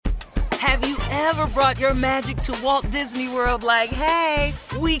Have you ever brought your magic to Walt Disney World like, hey,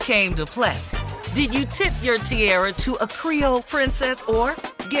 we came to play? Did you tip your tiara to a Creole princess or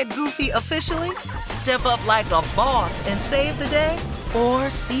get goofy officially? Step up like a boss and save the day? Or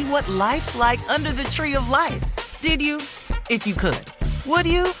see what life's like under the tree of life? Did you? If you could. Would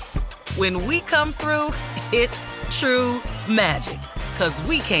you? When we come through, it's true magic. 'Cause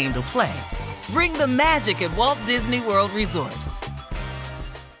we came to play. Bring the magic at Walt Disney World Resort.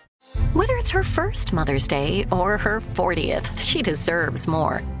 Whether it's her first Mother's Day or her 40th, she deserves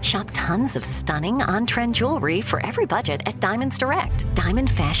more. Shop tons of stunning on-trend jewelry for every budget at Diamonds Direct. Diamond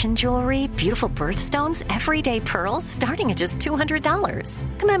fashion jewelry, beautiful birthstones, everyday pearls starting at just $200.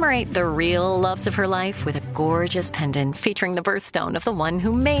 Commemorate the real loves of her life with a gorgeous pendant featuring the birthstone of the one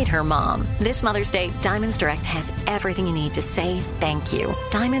who made her mom. This Mother's Day, Diamonds Direct has everything you need to say thank you.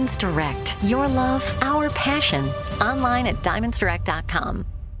 Diamonds Direct. Your love, our passion. Online at diamondsdirect.com.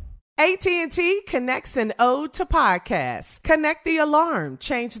 AT&T connects an ode to podcasts. Connect the alarm.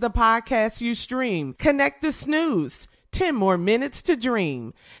 Change the podcast you stream. Connect the snooze. 10 more minutes to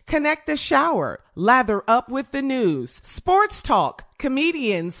dream. Connect the shower. Lather up with the news. Sports talk,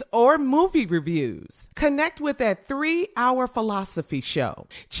 comedians, or movie reviews. Connect with that 3-hour philosophy show.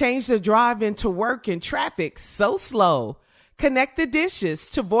 Change the drive into work in traffic so slow. Connect the dishes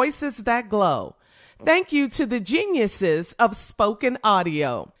to voices that glow. Thank you to the geniuses of spoken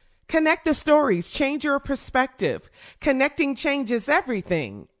audio. Connect the stories, change your perspective. Connecting changes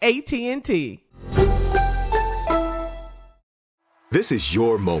everything. AT&T. This is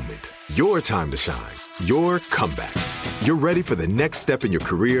your moment, your time to shine, your comeback. You're ready for the next step in your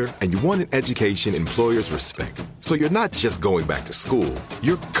career, and you want an education employers respect. So you're not just going back to school,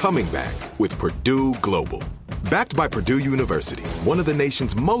 you're coming back with Purdue Global. Backed by Purdue University, one of the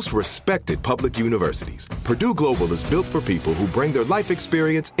nation's most respected public universities, Purdue Global is built for people who bring their life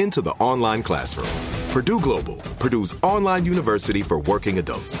experience into the online classroom. Purdue Global, Purdue's online university for working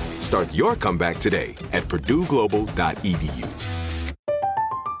adults. Start your comeback today at purdueglobal.edu.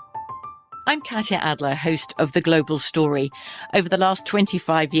 I'm Katya Adler, host of The Global Story. Over the last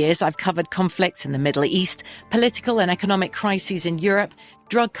 25 years, I've covered conflicts in the Middle East, political and economic crises in Europe,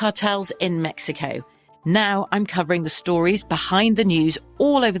 drug cartels in Mexico. Now I'm covering the stories behind the news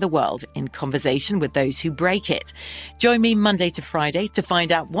all over the world in conversation with those who break it. Join me Monday to Friday to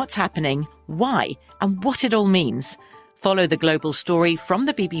find out what's happening, why, and what it all means. Follow The Global Story from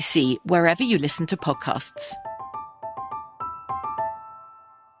the BBC wherever you listen to podcasts.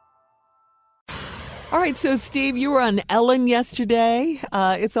 All right, so Steve, you were on Ellen yesterday.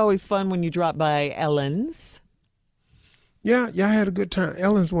 It's always fun when you drop by Ellen's. Yeah, I had a good time.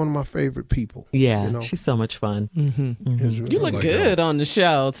 Ellen's one of my favorite people. Yeah, you know? She's so much fun. Mm-hmm. Mm-hmm. You look good on the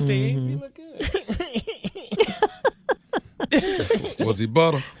show, Steve. Mm-hmm. You look good. Was he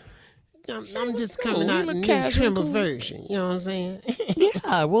butter? I'm just coming out in the trimmer version. You know what I'm saying?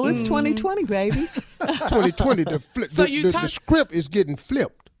 Yeah, well, it's 2020, baby. 2020, the script is getting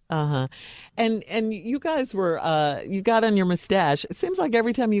flipped. Uh-huh. And you guys were, you got on your mustache. It seems like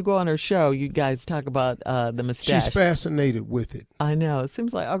every time you go on her show, you guys talk about the mustache. She's fascinated with it. I know. It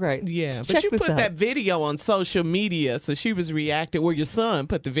seems like, all right. Yeah, but you put that video on social media, so she was reacting, or your son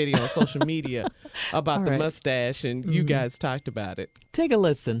put the video on social media about the mustache, and you guys talked about it. Take a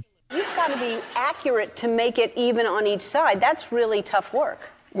listen. You've got to be accurate to make it even on each side. That's really tough work.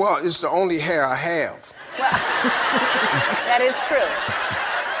 Well, it's the only hair I have. Well, that is true.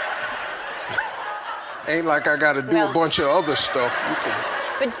 Ain't like I got to do a bunch of other stuff.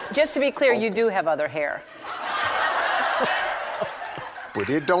 But just to be clear, you do have other hair. But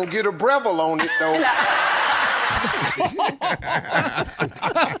it don't get a Breville on it, though.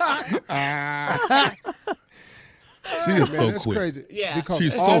 She is so quick. Crazy. Yeah. Because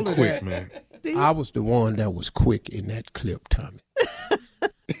she's so quick, man. I was the one that was quick in that clip, Tommy.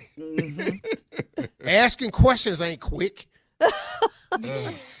 Asking questions ain't quick.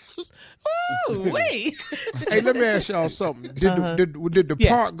 Oh, wait. Hey, let me ask y'all something. Did the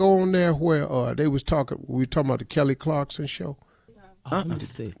part go on there where we were talking about the Kelly Clarkson show? Let me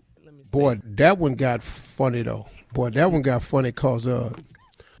see. Boy, that one got funny though. That one got funny because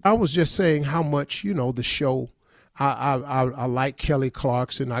I was just saying how much, the show. I like Kelly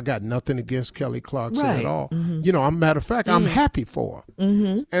Clarkson. I got nothing against Kelly Clarkson at all. Mm-hmm. Matter of fact, I'm happy for her.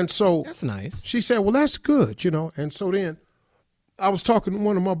 Mm-hmm. And so that's nice. She said, well, that's good, And so then I was talking to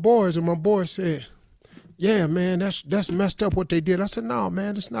one of my boys, and my boy said, yeah, man, that's messed up what they did. I said, no,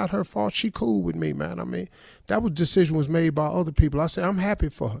 man, it's not her fault. She cool with me, man. I mean, that decision was made by other people. I said, I'm happy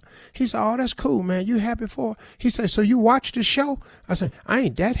for her. He said, oh, that's cool, man. You happy for her? He said, so you watch the show? I said, I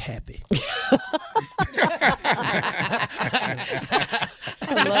ain't that happy.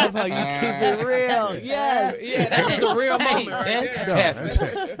 I love how you keep it real. Yes. Yeah, that was a real moment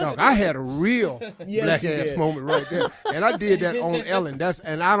right No, I had a real black ass moment right there, and I did that on Ellen.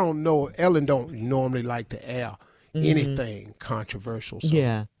 And I don't know, Ellen don't normally like to air anything controversial. So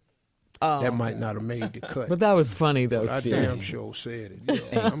Yeah. that might not have made the cut. But that was funny, though, I Steve. damn sure said it.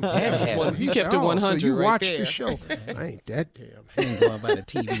 Yeah. He kept it 100 So you right watched there. the show. I ain't that damn. He ain't going by the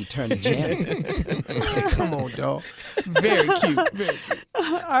TV, turn the channel. Come on, dog. Very cute. Very cute.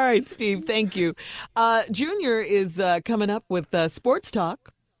 All right, Steve, thank you. Junior is coming up with Sports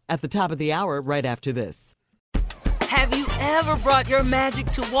Talk at the top of the hour right after this. Have you ever brought your magic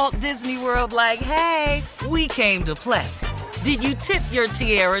to Walt Disney World like, hey, we came to play? Did you tip your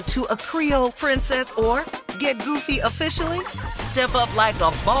tiara to a Creole princess or get goofy officially? Step up like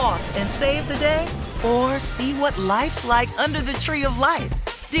a boss and save the day? Or see what life's like under the tree of life?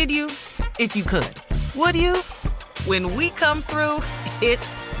 Did you? If you could. Would you? When we come through,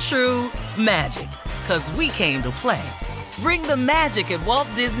 it's true magic. 'Cause we came to play. Bring the magic at Walt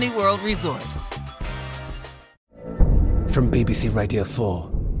Disney World Resort. From BBC Radio 4,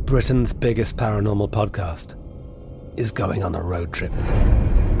 Britain's biggest paranormal podcast is going on a road trip.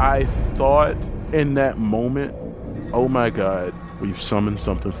 I thought in that moment, oh my God, we've summoned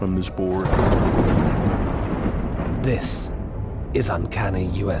something from this board. This is Uncanny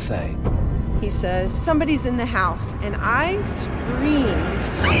USA. He says, somebody's in the house, and I screamed.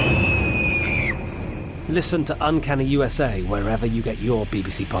 Listen to Uncanny USA wherever you get your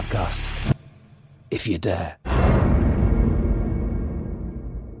BBC podcasts, if you dare.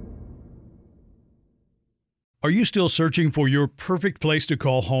 Are you still searching for your perfect place to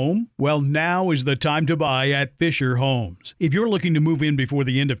call home? Well, now is the time to buy at Fisher Homes. If you're looking to move in before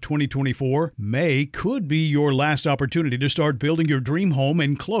the end of 2024, May could be your last opportunity to start building your dream home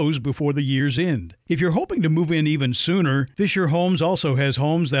and close before the year's end. If you're hoping to move in even sooner, Fisher Homes also has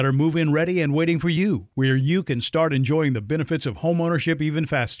homes that are move-in ready and waiting for you, where you can start enjoying the benefits of homeownership even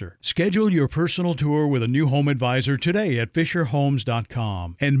faster. Schedule your personal tour with a new home advisor today at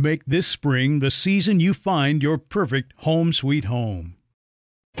FisherHomes.com and make this spring the season you find your perfect home sweet home.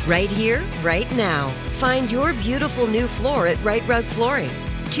 Right here, right now. Find your beautiful new floor at Right Rug Flooring.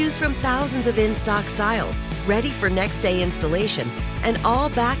 Choose from thousands of in-stock styles, ready for next day installation, and all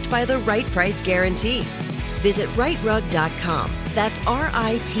backed by the right price guarantee. Visit rightrug.com. That's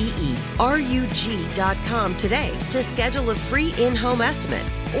RITERUG.com today to schedule a free in-home estimate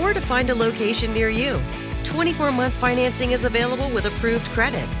or to find a location near you. 24-month financing is available with approved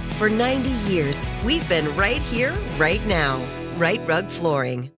credit. For 90 years, we've been right here, right now. Right Rug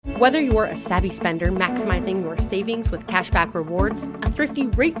Flooring. Whether you're a savvy spender maximizing your savings with cashback rewards, a thrifty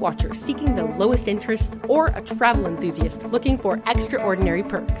rate watcher seeking the lowest interest, or a travel enthusiast looking for extraordinary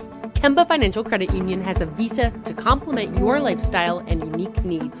perks, Kemba Financial Credit Union has a visa to complement your lifestyle and unique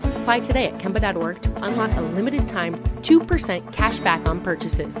needs. Apply today at Kemba.org to unlock a limited time 2% cash back on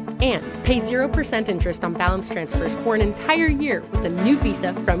purchases and pay 0% interest on balance transfers for an entire year with a new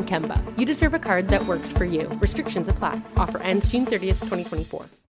visa from Kemba. You deserve a card that works for you. Restrictions apply. Offer ends June 30th, 2024.